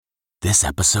This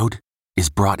episode is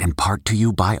brought in part to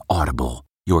you by Audible,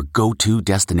 your go-to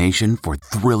destination for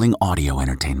thrilling audio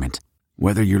entertainment.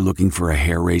 Whether you're looking for a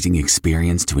hair-raising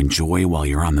experience to enjoy while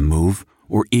you're on the move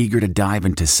or eager to dive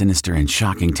into sinister and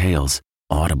shocking tales,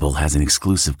 Audible has an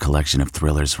exclusive collection of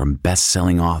thrillers from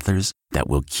best-selling authors that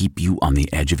will keep you on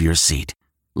the edge of your seat.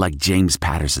 Like James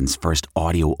Patterson's first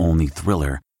audio-only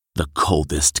thriller, The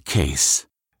Coldest Case.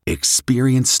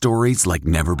 Experience stories like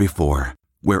never before,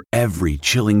 where every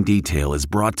chilling detail is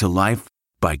brought to life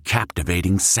by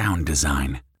captivating sound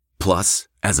design. Plus,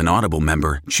 as an Audible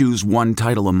member, choose one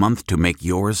title a month to make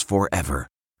yours forever.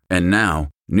 And now,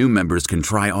 new members can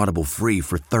try Audible free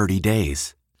for 30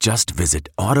 days. Just visit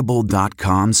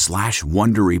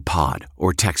audible.com/WonderyPod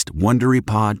or text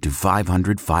WonderyPod to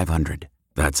 500-500.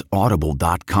 That's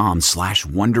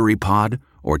audible.com/WonderyPod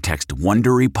or text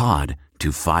WonderyPod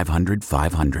to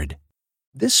 500-500.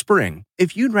 This spring,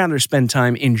 if you'd rather spend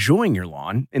time enjoying your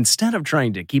lawn instead of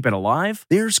trying to keep it alive,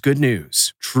 there's good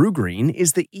news. TruGreen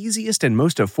is the easiest and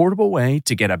most affordable way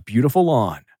to get a beautiful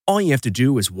lawn. All you have to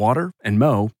do is water and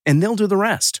mow, and they'll do the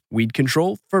rest. Weed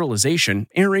control, fertilization,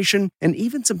 aeration, and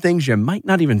even some things you might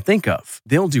not even think of.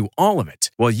 They'll do all of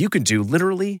it, while you can do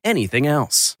literally anything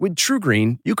else. With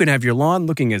TruGreen, you can have your lawn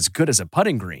looking as good as a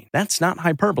putting green. That's not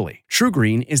hyperbole.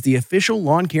 TruGreen is the official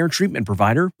lawn care treatment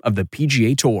provider of the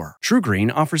PGA Tour.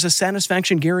 TruGreen offers a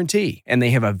satisfaction guarantee, and they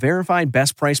have a verified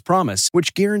best price promise,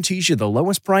 which guarantees you the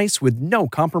lowest price with no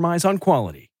compromise on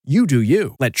quality. You do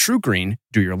you. Let TruGreen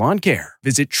do your lawn care.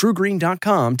 Visit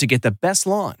TruGreen.com to get the best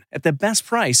lawn at the best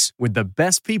price with the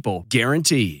best people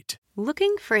guaranteed.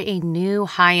 Looking for a new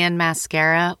high-end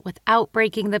mascara without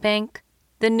breaking the bank?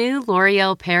 The new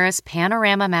L'Oreal Paris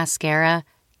Panorama Mascara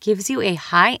gives you a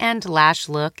high-end lash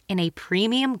look in a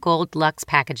premium gold luxe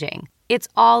packaging. It's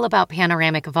all about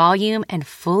panoramic volume and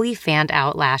fully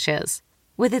fanned-out lashes.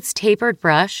 With its tapered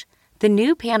brush, the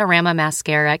new Panorama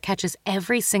Mascara catches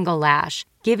every single lash,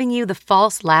 giving you the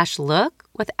false lash look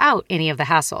without any of the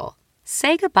hassle.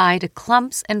 Say goodbye to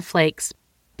clumps and flakes,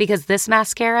 because this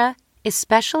mascara is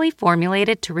specially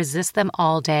formulated to resist them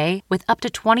all day with up to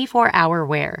 24-hour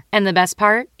wear. And the best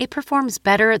part? It performs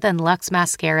better than Luxe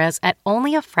mascaras at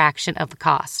only a fraction of the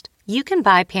cost. You can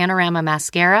buy Panorama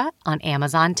Mascara on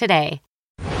Amazon today.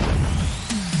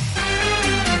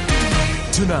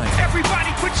 Tonight, everybody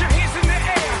put your hands in the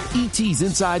air. ET's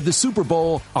Inside the Super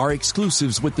Bowl are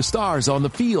exclusives with the stars on the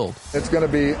field. It's going to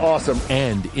be awesome.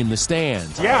 And in the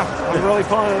stands. Yeah, I'm really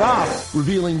pulling it off.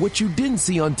 Revealing what you didn't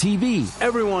see on TV.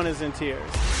 Everyone is in tears.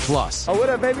 Plus, oh, what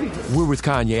up, baby? We're with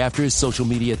Kanye after his social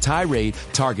media tirade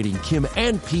targeting Kim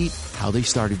and Pete, how they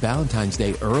started Valentine's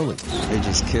Day early. They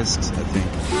just kissed, I think.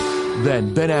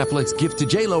 Then Ben Affleck's gift to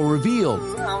J-Lo revealed.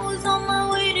 I was on my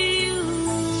way to you.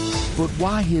 But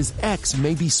why his ex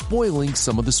may be spoiling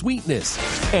some of the sweetness.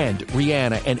 And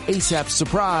Rihanna and ASAP's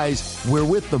surprise, we're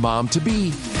with the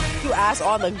mom-to-be. You ask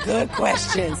all the good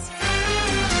questions.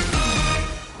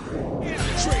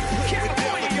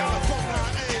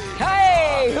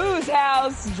 Hey, whose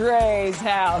house? Dre's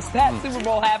house. That Super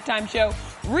Bowl halftime show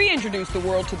reintroduced the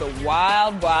world to the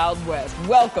wild, wild west.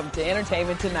 Welcome to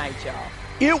Entertainment Tonight, y'all.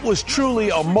 It was truly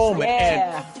a moment,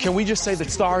 yeah. And can we just say that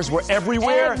stars were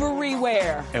everywhere?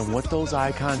 Everywhere. And what those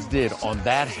icons did on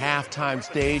that halftime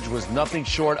stage was nothing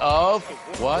short of,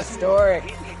 what?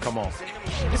 Historic. Come on.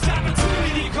 This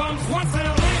opportunity comes once in a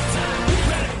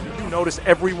lifetime. You notice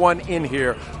everyone in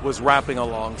here was rapping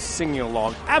along, singing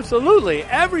along. Absolutely.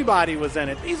 Everybody was in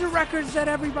it. These are records that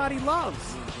everybody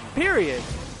loves. Period.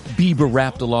 Bieber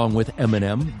rapped along with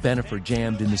Eminem, Bennifer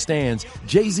jammed in the stands,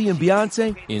 Jay-Z and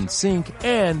Beyonce in sync,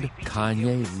 and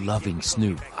Kanye loving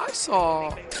Snoop. I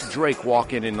saw Drake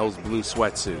walk in those blue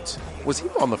sweatsuits. Was he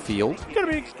on the field? He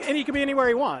could be anywhere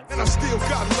he wants. And I still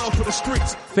got love for the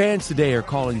streets. Fans today are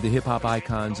calling the hip-hop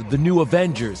icons the new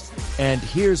Avengers. And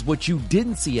here's what you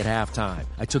didn't see at halftime.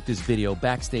 I took this video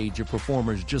backstage of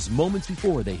performers just moments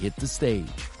before they hit the stage.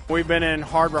 We've been in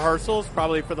hard rehearsals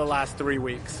probably for the last 3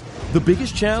 weeks. The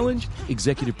biggest challenge,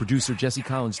 executive producer Jesse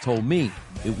Collins told me,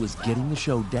 it was getting the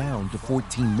show down to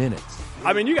 14 minutes.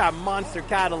 I mean, you got monster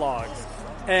catalogs,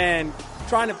 and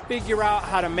trying to figure out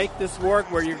how to make this work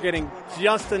where you're getting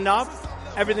just enough,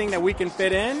 everything that we can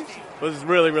fit in, was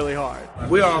really, really hard.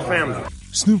 We are a family.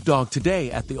 Snoop Dogg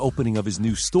today at the opening of his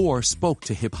new store spoke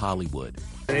to Hip Hollywood.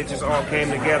 And it just all came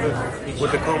together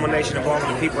with the culmination of all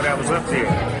the people that was up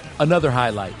there. Another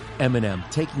highlight, Eminem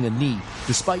taking a knee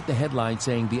despite the headline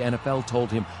saying the NFL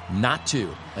told him not to.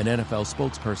 An NFL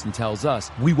spokesperson tells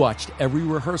us, we watched every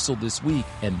rehearsal this week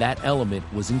and that element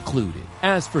was included.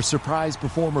 As for surprise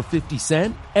performer 50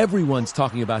 Cent, everyone's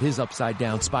talking about his upside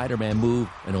down Spider-Man move,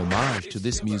 an homage to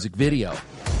this music video.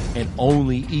 And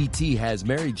only E.T. has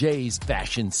Mary J's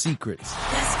fashion secrets.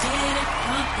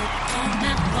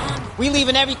 We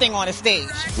leaving everything on the stage.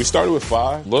 We started with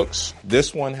 5 looks.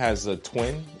 This one has a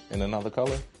twin in another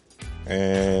color.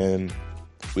 And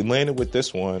we landed with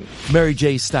this one. Mary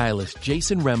J's stylist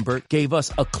Jason Rembert gave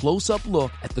us a close-up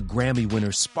look at the Grammy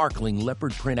winner's sparkling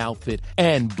leopard print outfit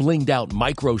and blinged-out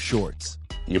micro shorts.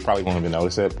 You probably won't even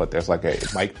notice it, but there's like a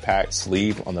mic pack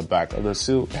sleeve on the back of the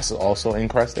suit that's also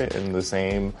encrusted in the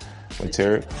same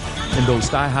material. And those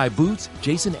thigh-high boots,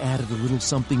 Jason added a little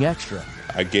something extra.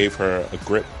 I gave her a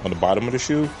grip on the bottom of the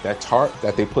shoe. That tarp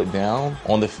that they put down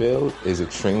on the field is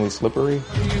extremely slippery.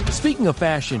 Speaking of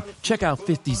fashion, check out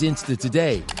 50's Insta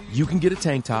today. You can get a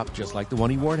tank top just like the one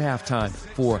he wore at halftime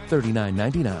for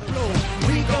 $39.99.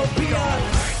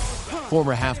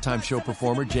 Former halftime show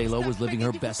performer J-Lo was living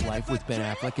her best life with Ben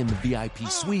Affleck in the VIP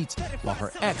suites, while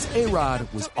her ex, A-Rod,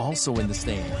 was also in the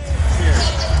stands.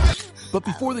 But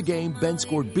before the game, Ben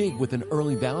scored big with an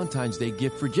early Valentine's Day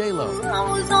gift for J-Lo.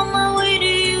 I was on my way to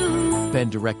you. Ben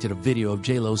directed a video of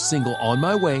J-Lo's single On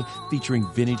My Way, featuring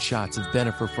vintage shots of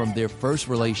Bennifer from their first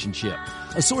relationship.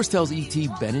 A source tells E.T.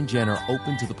 Ben and Jen are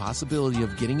open to the possibility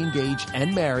of getting engaged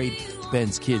and married.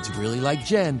 Ben's kids really like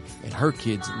Jen, and her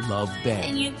kids love Ben.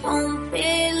 And you won't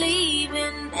believe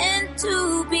in meant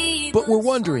to be. But we're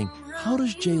wondering, how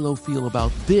does J-Lo feel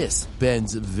about this?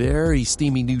 Ben's very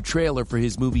steamy new trailer for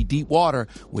his movie Deep Water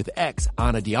with ex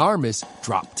Ana de Armas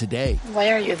dropped today.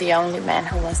 Why are you the only man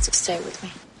who wants to stay with me?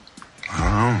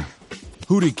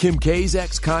 Who did Kim K's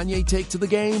ex Kanye take to the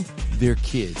game? Their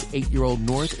kids, 8-year-old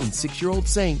North and 6-year-old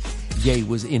Saint. Ye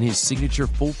was in his signature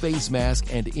full face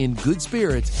mask and in good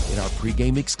spirits in our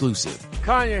pregame exclusive.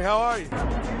 Kanye, how are you?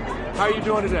 How are you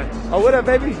doing today? Oh, what up,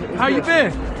 baby? How you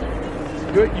been?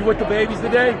 Good. You with the babies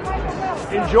today?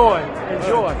 Enjoy.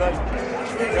 Yo,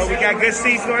 we got good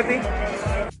seats, Northy.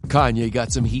 Kanye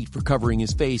got some heat for covering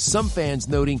his face, some fans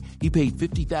noting he paid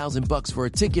 $50,000 for a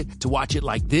ticket to watch it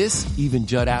like this. Even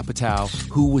Judd Apatow,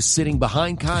 who was sitting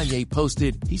behind Kanye,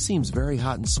 posted, he seems very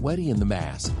hot and sweaty in the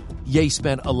mask. Ye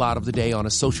spent a lot of the day on a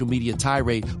social media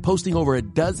tirade, posting over a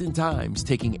dozen times,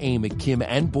 taking aim at Kim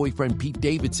and boyfriend Pete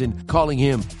Davidson, calling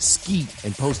him skeet,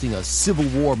 and posting a Civil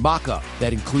War mock-up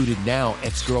that included now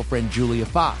ex-girlfriend Julia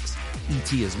Fox.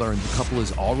 E.T. has learned the couple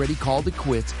has already called it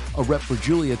quits. A rep for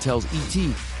Julia tells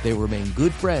E.T. they remain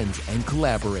good friends and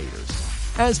collaborators.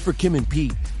 As for Kim and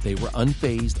Pete, they were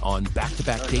unfazed on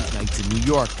back-to-back date nights in New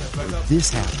York where this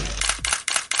happened.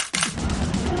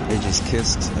 They just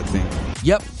kissed, I think.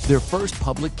 Yep, their first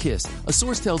public kiss. A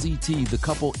source tells E.T. the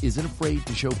couple isn't afraid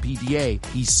to show PDA.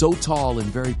 He's so tall and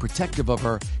very protective of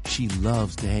her, she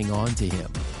loves to hang on to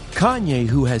him. Kanye,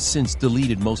 who has since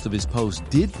deleted most of his posts,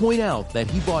 did point out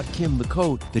that he bought Kim the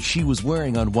coat that she was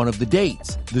wearing on one of the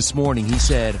dates. This morning he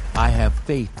said, I have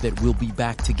faith that we'll be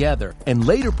back together, and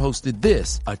later posted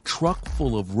this, a truck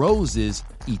full of roses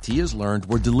E.T. has learned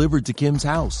were delivered to Kim's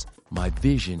house. My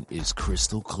vision is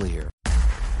crystal clear.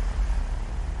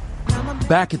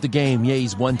 Back at the game,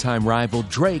 Ye's one-time rival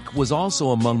Drake was also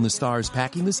among the stars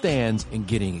packing the stands and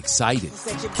getting excited.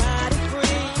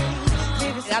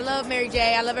 I love Mary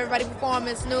J. I love everybody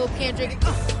performing. Snoop, Kendrick.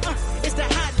 It's the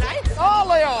hot life.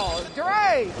 All of y'all,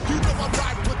 Drake. You know I'm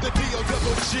riding with the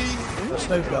D-O-double-G.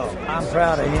 Snoop Dogg. I'm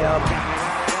proud of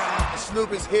him.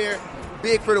 Snoop is here.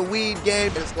 Big for the weed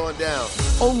game. It's going down.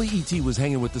 Only E.T. was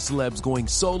hanging with the celebs going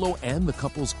solo and the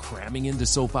couples cramming into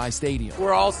SoFi Stadium.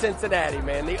 We're all Cincinnati,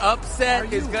 man. The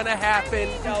upset is going to happen.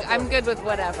 I'm good with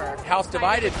whatever. House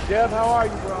divided. Dev, how are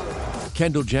you, bro?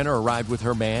 Kendall Jenner arrived with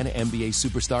her man, NBA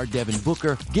superstar Devin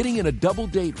Booker, getting in a double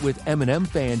date with Eminem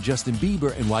fan Justin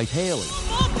Bieber and wife Haley.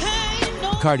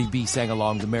 Cardi B sang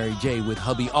along to Mary J with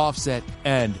hubby Offset,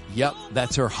 and yep,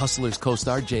 that's her Hustlers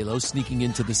co-star J-Lo sneaking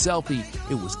into the selfie.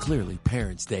 It was clearly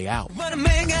Parents' Day out.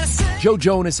 Joe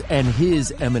Jonas and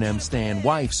his Eminem stan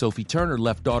wife Sophie Turner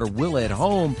left daughter Willa at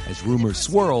home as rumors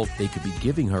swirled they could be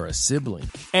giving her a sibling.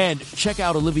 And check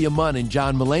out Olivia Munn and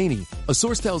John Mulaney. A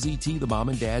source tells E.T. the mom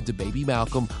and dad to baby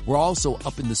Malcolm were also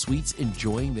up in the suites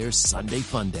enjoying their Sunday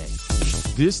fun day.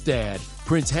 This dad,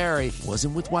 Prince Harry,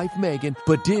 wasn't with wife Meghan,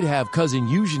 but did have cousin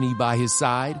Eugenie by his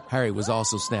side. Harry was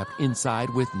also snapped inside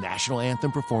with national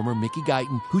anthem performer Mickey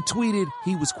Guyton, who tweeted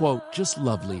he was, quote, just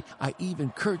lovely. I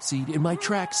even curtsied in my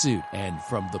tracksuit. And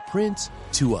from the prince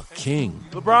to a king.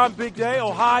 LeBron, big day,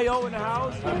 Ohio in the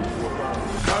house.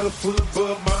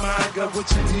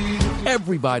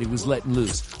 Everybody was letting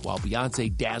loose, while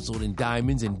Beyonce dazzled in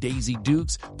diamonds and Daisy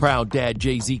Dukes. Proud dad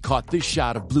Jay-Z caught this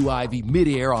shot of Blue Ivy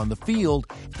midair on the field.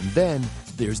 And then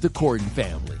there's the Corden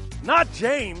family. Not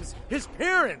James, his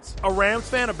parents. A Rams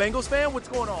fan, a Bengals fan? What's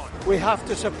going on? We have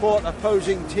to support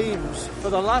opposing teams. For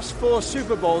the last 4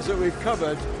 Super Bowls that we've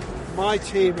covered, my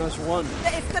team has won.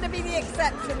 It's going to be the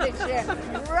exception this year.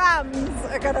 Rams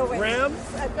are going to win.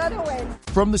 Rams are going to win.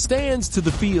 From the stands to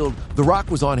the field, The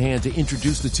Rock was on hand to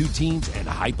introduce the two teams and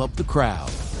hype up the crowd.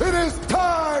 It is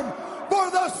time for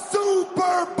the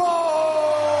Super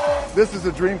Bowl! This is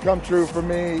a dream come true for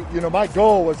me. You know, my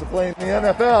goal was to play in the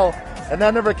NFL, and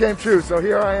that never came true. So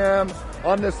here I am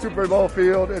on this Super Bowl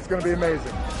field. It's going to be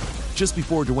amazing. Just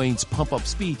before Dwayne's pump-up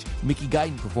speech, Mickey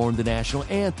Guyton performed the national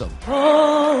anthem.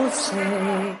 I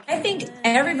think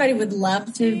everybody would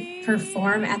love to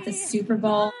perform at the Super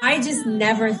Bowl. I just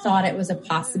never thought it was a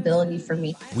possibility for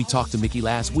me. We talked to Mickey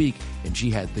last week, and she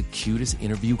had the cutest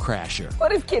interview crasher.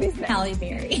 What is Kitty's name? Halle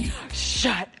Berry.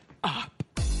 Shut up.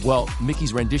 Well,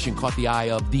 Mickey's rendition caught the eye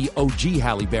of the OG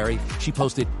Halle Berry. She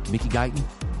posted, Mickey Guyton,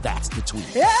 that's the tweet.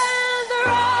 And the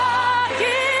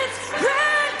Rockets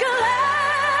red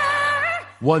glare.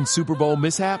 One Super Bowl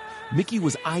mishap, Mickey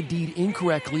was ID'd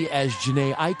incorrectly as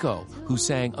Jhené Aiko, who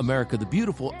sang America the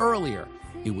Beautiful earlier.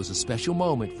 It was a special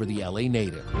moment for the LA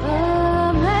native.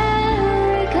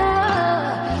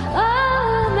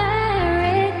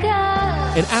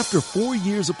 And after 4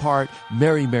 years apart,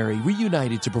 Mary Mary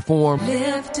reunited to perform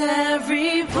Lift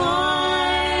Every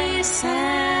Voice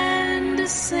and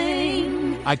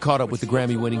Sing. I caught up with the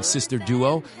Grammy-winning sister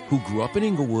duo who grew up in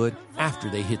Inglewood after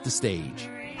they hit the stage.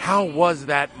 How was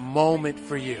that moment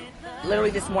for you?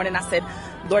 Literally this morning I said,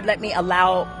 Lord, let me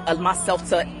allow myself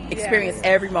to experience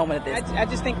every moment of this. I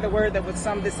just think the word that would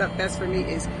sum this up best for me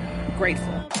is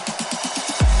grateful.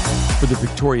 For the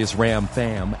victorious Ram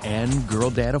fam and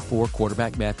girl dad of 4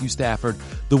 quarterback Matthew Stafford,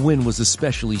 the win was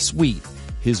especially sweet.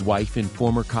 His wife and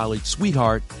former college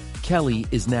sweetheart, Kelly,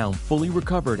 is now fully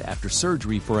recovered after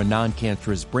surgery for a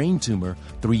non-cancerous brain tumor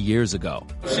 3 years ago.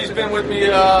 She's been with me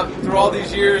through all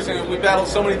these years, and we battled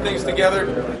so many things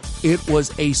together. It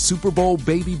was a Super Bowl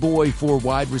baby boy for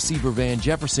wide receiver Van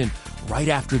Jefferson. Right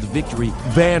after the victory,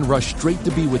 Van rushed straight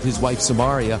to be with his wife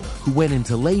Samaria, who went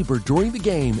into labor during the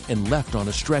game and left on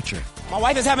a stretcher. My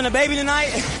wife is having a baby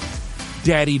tonight.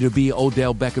 Daddy-to-be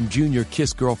Odell Beckham Jr.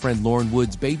 kissed girlfriend Lauren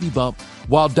Wood's baby bump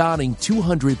while donning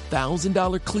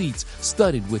 $200,000 cleats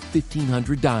studded with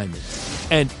 1,500 diamonds.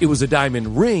 And it was a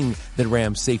diamond ring that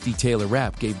Rams safety Taylor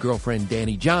Rapp gave girlfriend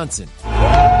Danny Johnson.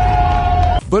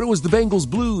 But it was the Bengals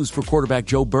blues for quarterback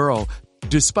Joe Burrow.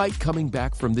 Despite coming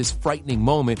back from this frightening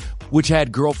moment, which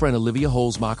had girlfriend Olivia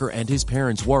Holzmacher and his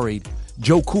parents worried,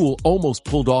 Joe Cool almost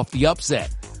pulled off the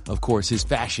upset. Of course, his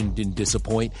fashion didn't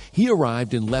disappoint. He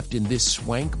arrived and left in this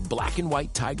swank black and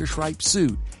white tiger stripe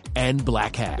suit and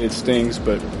black hat. It stings,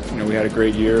 but we had a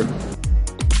great year.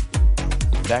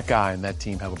 That guy and that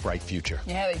team have a bright future.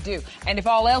 Yeah, they do. And if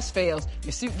all else fails,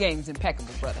 your suit game's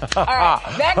impeccable, brother. All right,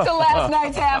 back to last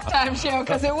night's halftime show,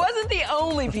 because it wasn't the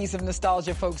only piece of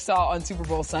nostalgia folks saw on Super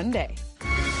Bowl Sunday.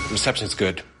 The reception's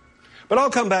good. But I'll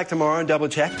come back tomorrow and double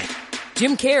check.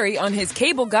 Jim Carrey on his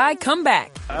Cable Guy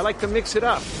comeback. I like to mix it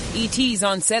up. E.T.'s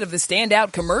on set of the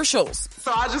standout commercials.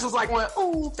 So I just was like,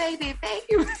 ooh, baby, baby.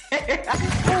 Ooh,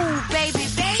 baby,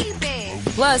 baby.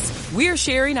 Plus, we're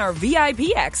sharing our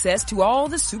VIP access to all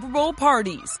the Super Bowl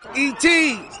parties.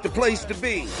 E.T.'s the place to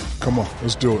be. Come on,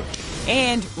 let's do it.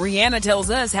 And Rihanna tells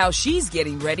us how she's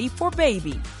getting ready for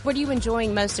baby. What are you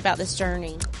enjoying most about this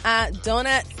journey?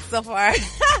 Donuts so far.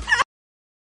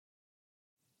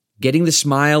 Getting the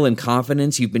smile and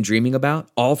confidence you've been dreaming about,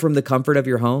 all from the comfort of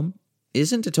your home,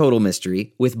 isn't a total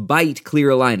mystery with Byte clear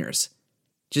aligners.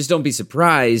 Just don't be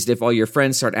surprised if all your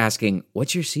friends start asking,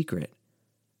 what's your secret?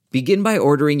 Begin by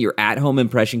ordering your at-home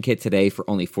impression kit today for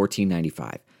only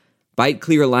 $14.95. Byte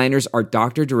clear aligners are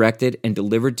doctor-directed and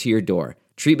delivered to your door.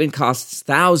 Treatment costs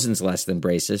thousands less than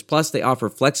braces, plus they offer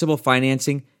flexible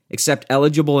financing, accept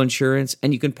eligible insurance,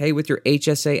 and you can pay with your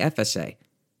HSA FSA.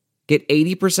 Get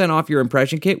 80% off your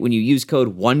impression kit when you use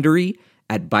code WONDERY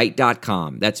at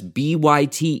Byte.com. That's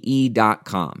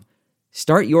BYTE.com.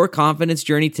 Start your confidence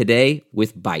journey today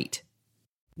with Byte.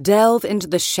 Delve into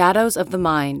the shadows of the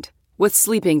mind with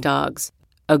Sleeping Dogs,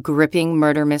 a gripping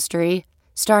murder mystery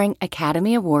starring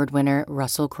Academy Award winner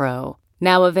Russell Crowe.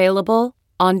 Now available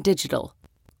on digital.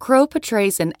 Crowe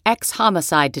portrays an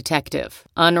ex-homicide detective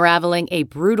unraveling a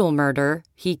brutal murder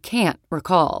he can't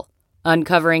recall.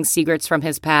 Uncovering secrets from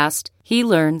his past, he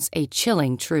learns a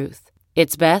chilling truth.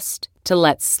 It's best to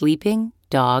let sleeping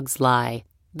dogs lie.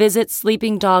 Visit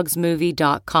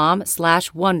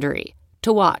sleepingdogsmovie.com/Wondery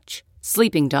to watch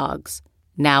Sleeping Dogs,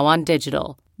 now on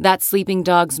digital. That's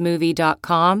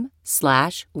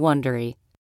sleepingdogsmovie.com/Wondery.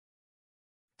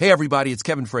 Hey everybody, it's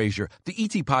Kevin Frazier. The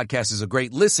ET Podcast is a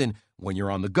great listen when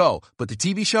you're on the go. But the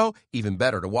TV show, even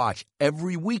better to watch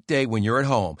every weekday when you're at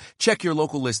home. Check your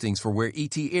local listings for where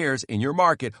ET airs in your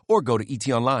market or go to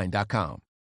etonline.com.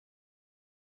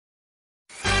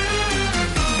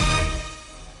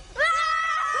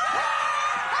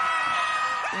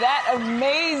 That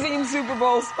amazing Super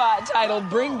Bowl spot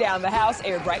titled Bring Down the House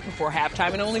aired right before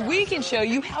halftime, and only we can show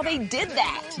you how they did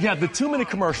that. Yeah, the 2-minute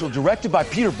commercial directed by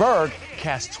Peter Berg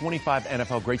cast 25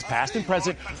 NFL greats past and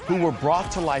present who were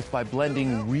brought to life by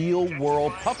blending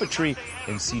real-world puppetry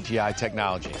and CGI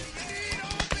technology.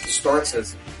 It starts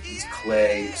as these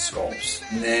clay sculpts,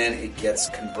 and then it gets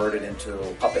converted into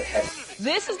puppet head.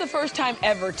 This is the first time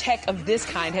ever tech of this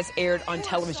kind has aired on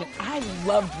television. I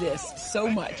loved this so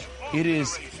much. It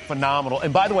is phenomenal.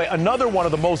 And by the way, another one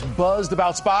of the most buzzed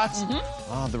about spots,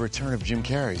 the return of Jim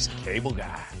Carrey's Cable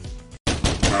Guy. Cable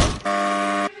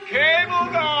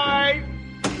Guy!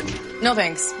 No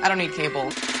thanks. I don't need cable.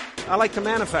 I like to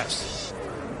manifest.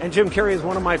 And Jim Carrey is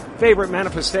one of my favorite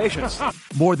manifestations.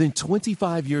 More than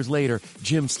 25 years later,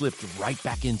 Jim slipped right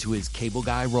back into his Cable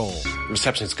Guy role. The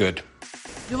reception's good.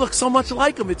 You look so much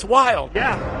like him. It's wild.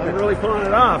 Yeah, I'm really pulling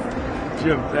it off.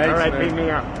 Jim, thanks, all right, man. beat me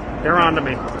up. They're on to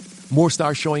me. More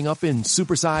stars showing up in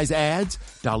supersized ads.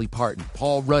 Dolly Parton,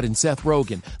 Paul Rudd and Seth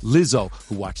Rogen, Lizzo,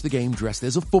 who watched the game dressed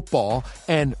as a football,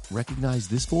 and recognize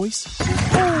this voice?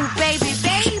 Ooh, baby,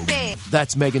 baby.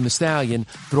 That's Megan Thee Stallion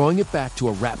throwing it back to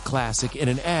a rap classic in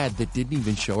an ad that didn't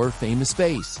even show her famous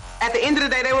face. At the end of the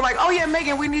day, they were like, oh yeah,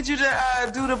 Megan, we need you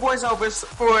to do the voiceovers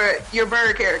for your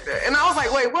bird character. And I was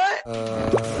like, wait,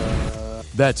 what?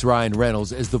 That's Ryan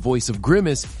Reynolds as the voice of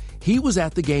Grimace. He was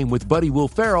at the game with buddy Will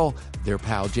Ferrell. Their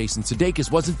pal Jason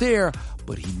Sudeikis wasn't there,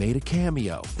 but he made a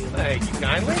cameo. Thank you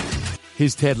kindly.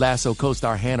 His Ted Lasso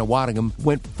co-star Hannah Waddingham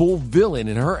went full villain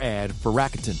in her ad for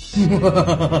Rakuten.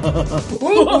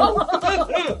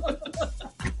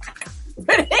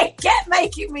 It kept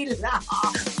making me laugh.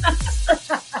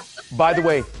 By the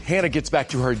way, Hannah gets back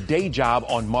to her day job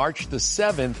on March the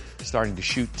 7th, starting to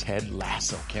shoot Ted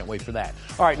Lasso. Can't wait for that.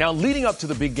 All right, now leading up to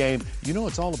the big game, you know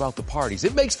it's all about the parties.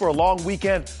 It makes for a long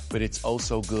weekend, but it's oh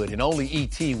so good. And only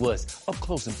E.T. was up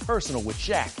close and personal with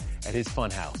Shaq at his fun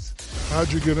house.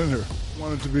 How'd you get in here?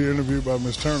 Wanted to be interviewed by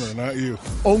Miss Turner, not you.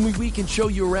 Only we can show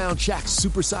you around Shaq's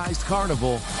supersized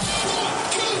carnival.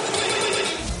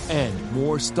 And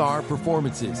more star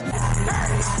performances.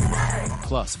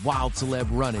 Plus wild celeb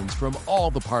run-ins from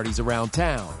all the parties around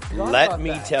town. Let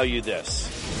me tell you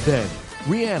this. Then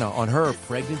Rihanna on her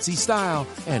pregnancy style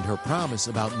and her promise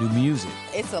about new music.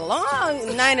 It's a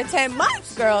long 9 to 10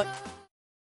 months, girl.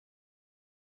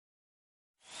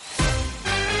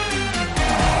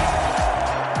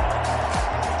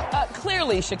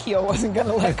 Clearly, Shaquille wasn't going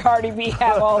to let Cardi B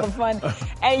have all the fun.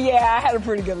 And yeah, I had a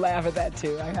pretty good laugh at that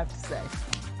too, I have to say.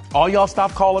 All y'all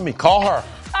stop calling me. Call her.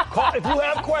 If you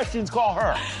have questions, call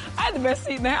her. I had the best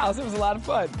seat in the house. It was a lot of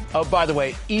fun. By the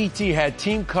way, E.T. had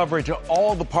team coverage of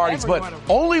all the parties, but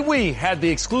only we had the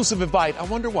exclusive invite. I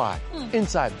wonder why.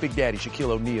 Inside Big Daddy Shaquille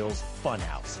O'Neal's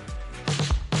Funhouse.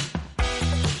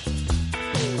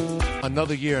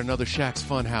 Another year, another Shaq's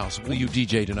Funhouse. Will you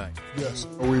DJ tonight? Yes.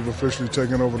 We've officially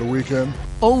taken over the weekend.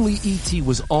 Only E.T.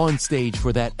 was on stage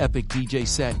for that epic DJ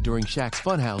set during Shaq's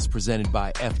Funhouse presented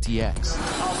by FTX.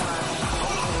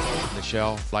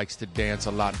 Michelle likes to dance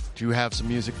a lot. Do you have some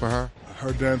music for her?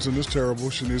 Her dancing is terrible.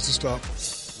 She needs to stop.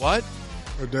 What?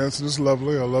 Her dancing is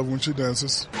lovely. I love when she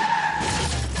dances.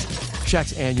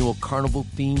 Shaq's annual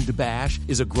carnival-themed bash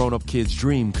is a grown-up kid's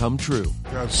dream come true.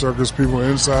 Got circus people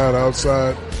inside,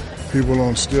 outside. People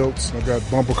on stilts. I got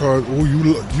bumper cars. Oh,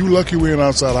 you lucky we ain't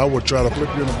outside. I would try to flip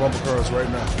you in the bumper cars right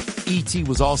now. E.T.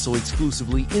 was also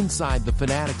exclusively inside the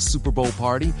Fanatics Super Bowl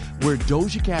party where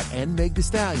Doja Cat and Meg Thee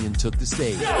Stallion took the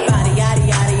stage.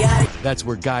 That's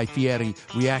where Guy Fieri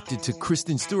reacted to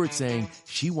Kristen Stewart saying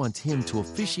she wants him to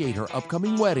officiate her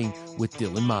upcoming wedding with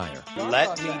Dylan Meyer.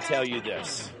 Let me tell you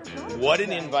this. What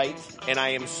an invite, and I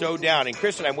am so down. And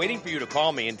Kristen, I'm waiting for you to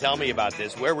call me and tell me about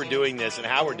this, where we're doing this and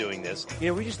how we're doing this. You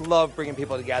know, we just love bringing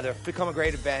people together. Become a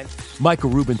great event. Michael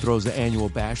Rubin throws the annual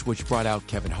bash, which brought out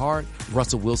Kevin Hart,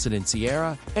 Russell Wilson and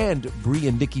Ciara, and Brie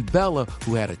and Nikki Bella,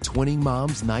 who had a twinning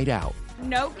mom's night out.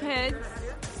 No kids,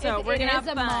 so we're going to have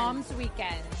fun. It is a mom's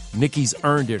weekend. Nikki's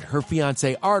earned it. Her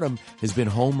fiancé Artem has been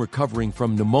home recovering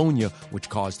from pneumonia, which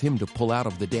caused him to pull out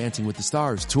of the Dancing with the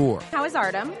Stars tour. How is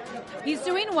Artem? He's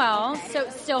doing well, so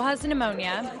still has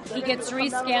pneumonia. He gets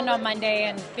re-scanned on Monday,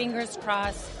 and fingers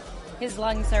crossed, his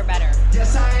lungs are better.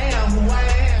 Yes, I am who I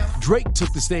am. Drake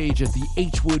took the stage at the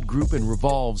H. Wood Group and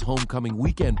Revolve's homecoming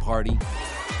weekend party.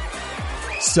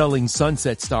 Selling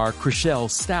Sunset star Chrishell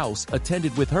Stause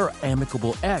attended with her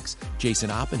amicable ex, Jason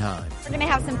Oppenheim. We're going to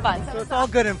have some fun. So it's all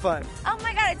good and fun. Oh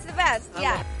my God, it's the best.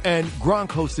 Yeah. And Gronk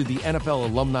hosted the NFL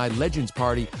Alumni Legends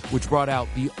Party, which brought out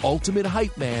the ultimate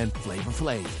hype man, Flavor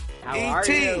Flav.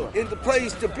 E.T. is the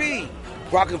place to be.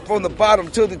 Rocking from the bottom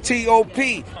to the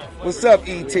T.O.P. What's up,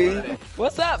 E.T.?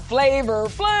 What's up, Flavor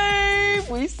Flav?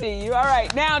 We see you. All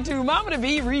right, now to Mama to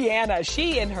Be, Rihanna.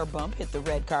 She and her bump hit the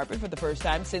red carpet for the first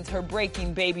time since her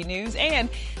breaking baby news. And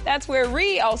that's where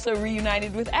Ree also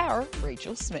reunited with our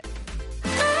Rachel Smith.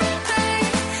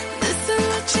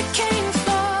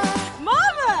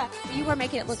 Mama! You are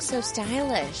making it look so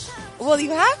stylish. Well,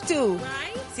 you have to.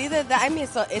 Right? See,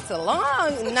 it's a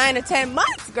long 9 to 10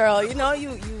 months, girl. You know,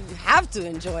 you have to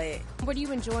enjoy it. What are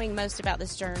you enjoying most about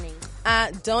this journey?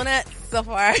 Donuts so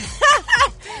far.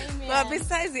 But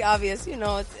besides the obvious, you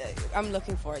know, I'm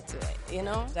looking forward to it. You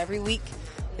know, every week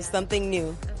is something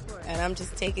new. And I'm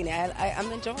just taking it. I'm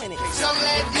enjoying it.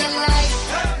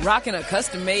 Rocking a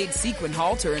custom-made sequin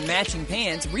halter and matching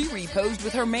pants, Riri posed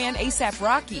with her man A$AP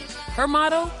Rocky. Her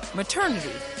motto,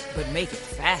 maternity, but make it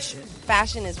fashion.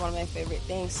 Fashion is one of my favorite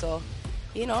things. So,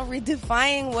 you know,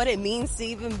 redefining what it means to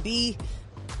even be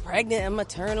pregnant and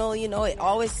maternal, you know, it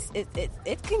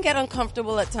can get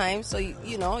uncomfortable at times. So,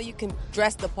 you know, you can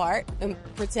dress the part and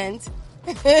pretend.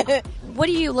 What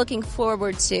are you looking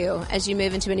forward to as you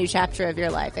move into a new chapter of your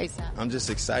life, A$AP? I'm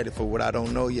just excited for what I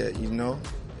don't know yet, you know.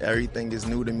 Everything is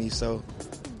new to me, so,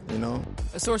 you know.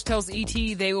 A source tells ET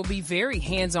they will be very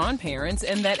hands-on parents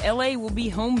and that LA will be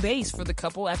home base for the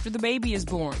couple after the baby is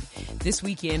born. This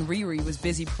weekend, Riri was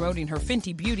busy promoting her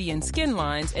Fenty Beauty and skin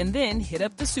lines and then hit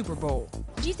up the Super Bowl.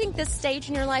 Do you think this stage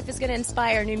in your life is going to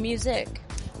inspire new music?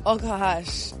 Oh,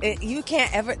 gosh. You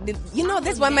can't ever... You know,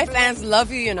 this is why my fans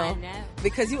love you, you know.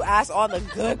 Because you ask all the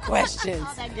good questions.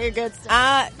 All that good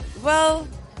stuff. Well,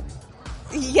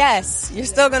 yes. You're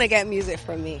still going to get music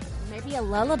from me. Maybe a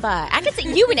lullaby. I could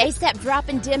see you and A$AP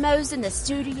dropping demos in the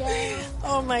studio.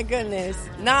 Oh, my goodness.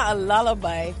 Not a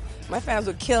lullaby. My fans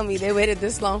would kill me. They waited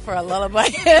this long for a lullaby.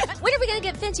 When are we going to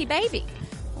get Fenty Baby?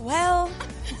 Well,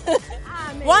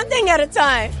 one thing at a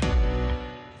time.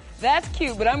 That's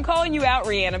cute, but I'm calling you out,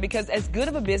 Rihanna, because as good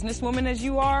of a businesswoman as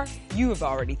you are, you have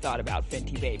already thought about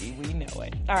Fenty Baby. We know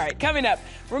it. All right, coming up,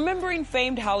 remembering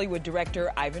famed Hollywood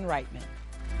director Ivan Reitman.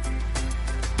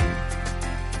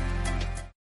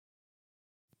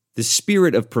 The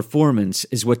spirit of performance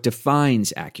is what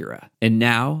defines Acura. And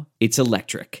now, it's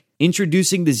electric.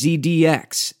 Introducing the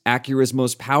ZDX, Acura's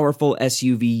most powerful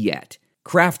SUV yet.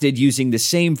 Crafted using the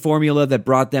same formula that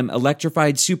brought them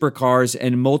electrified supercars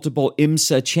and multiple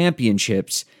IMSA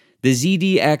championships, the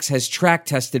ZDX has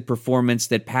track-tested performance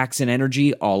that packs an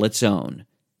energy all its own.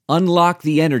 Unlock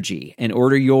the energy and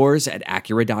order yours at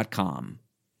Acura.com.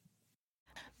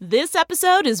 This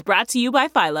episode is brought to you by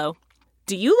Philo.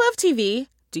 Do you love TV?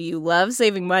 Do you love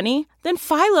saving money? Then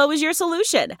Philo is your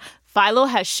solution. Philo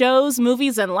has shows,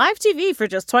 movies, and live TV for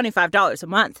just $25 a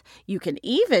month. You can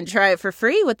even try it for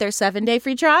free with their 7-day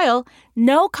free trial.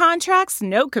 No contracts,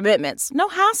 no commitments, no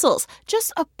hassles.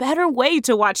 Just a better way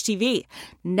to watch TV.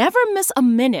 Never miss a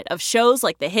minute of shows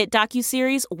like the hit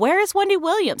docuseries Where is Wendy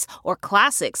Williams? Or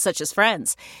classics such as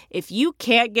Friends. If you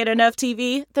can't get enough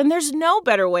TV, then there's no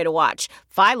better way to watch.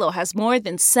 Philo has more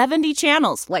than 70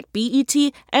 channels like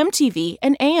BET, MTV,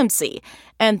 and AMC.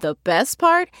 And the best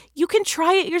part? You can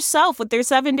try it yourself with their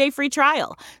 7-day free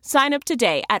trial. Sign up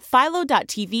today at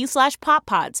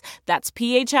philo.tv/poppods. That's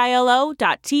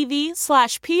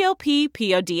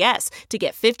philo.tv/POPPODS to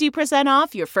get 50%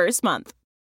 off your first month.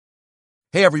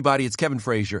 Hey, everybody, it's Kevin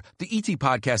Frazier. The ET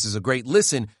Podcast is a great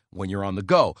listen when you're on the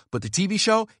go, but the TV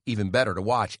show, even better to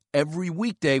watch every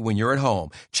weekday when you're at home.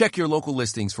 Check your local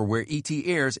listings for where ET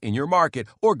airs in your market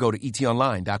or go to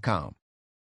etonline.com.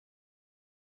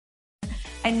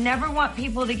 I never want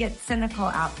people to get cynical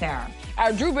out there.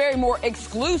 Our Drew Barrymore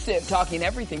exclusive, talking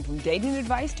everything from dating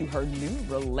advice to her new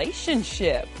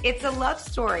relationship. It's a love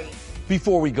story.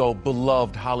 Before we go,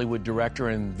 beloved Hollywood director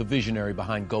and the visionary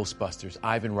behind Ghostbusters,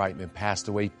 Ivan Reitman, passed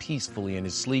away peacefully in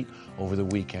his sleep over the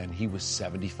weekend. He was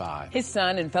 75. His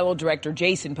son and fellow director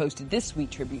Jason posted this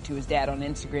sweet tribute to his dad on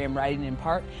Instagram, writing in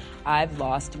part, "I've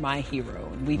lost my hero."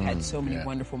 And we've had so many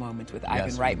wonderful moments with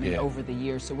Ivan Reitman over the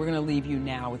years. So we're going to leave you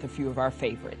now with a few of our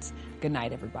favorites. Good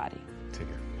night, everybody. Take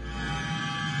care.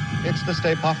 It's the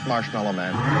Stay Puft Marshmallow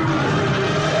Man.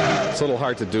 It's a little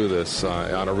hard to do this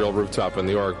on a real rooftop in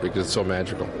New York because it's so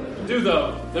magical. Do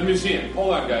the museum.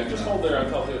 Hold on, guys. Just hold there. I'll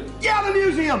tell you. Yeah, the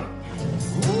museum!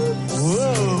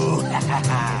 Whoa!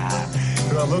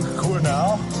 Do I look cool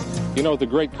now? You know, the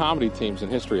great comedy teams in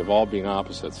history have all been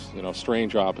opposites,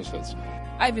 strange opposites.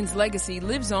 Ivan's legacy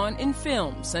lives on in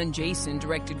film. Son Jason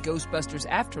directed Ghostbusters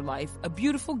Afterlife, a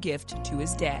beautiful gift to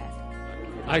his dad.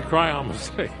 I cry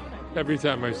almost every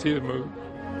time I see the movie.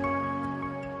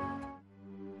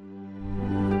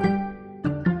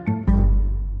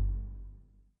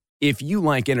 If you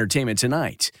like Entertainment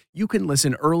Tonight, you can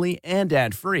listen early and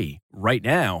ad-free right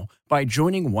now by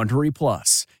joining Wondery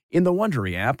Plus in the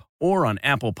Wondery app or on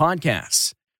Apple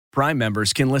Podcasts. Prime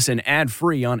members can listen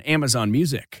ad-free on Amazon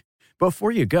Music.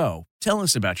 Before you go, tell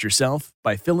us about yourself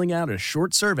by filling out a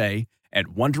short survey at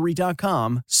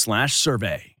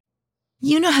Wondery.com/survey.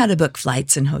 You know how to book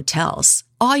flights and hotels.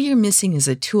 All you're missing is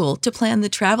a tool to plan the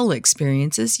travel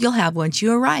experiences you'll have once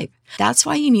you arrive. That's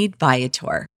why you need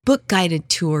Viator. Book guided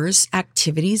tours,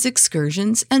 activities,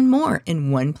 excursions, and more in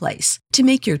one place to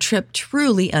make your trip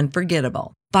truly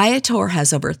unforgettable. Viator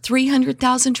has over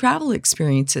 300,000 travel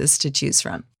experiences to choose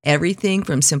from. Everything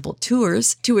from simple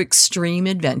tours to extreme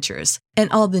adventures and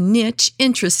all the niche,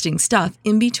 interesting stuff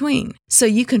in between. So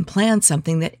you can plan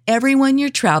something that everyone you're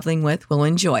traveling with will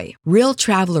enjoy. Real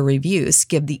traveler reviews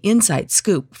give the inside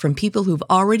scoop from people who've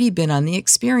already been on the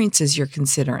experiences you're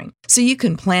considering. So you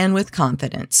can plan with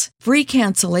confidence. Free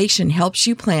cancellation helps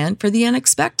you plan for the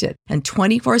unexpected. And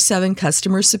 24/7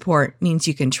 customer support means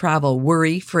you can travel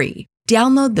worry-free.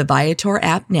 Download the Viator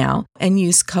app now and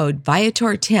use code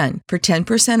Viator10 for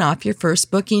 10% off your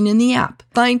first booking in the app.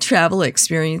 Find travel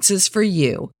experiences for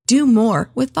you. Do more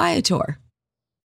with Viator.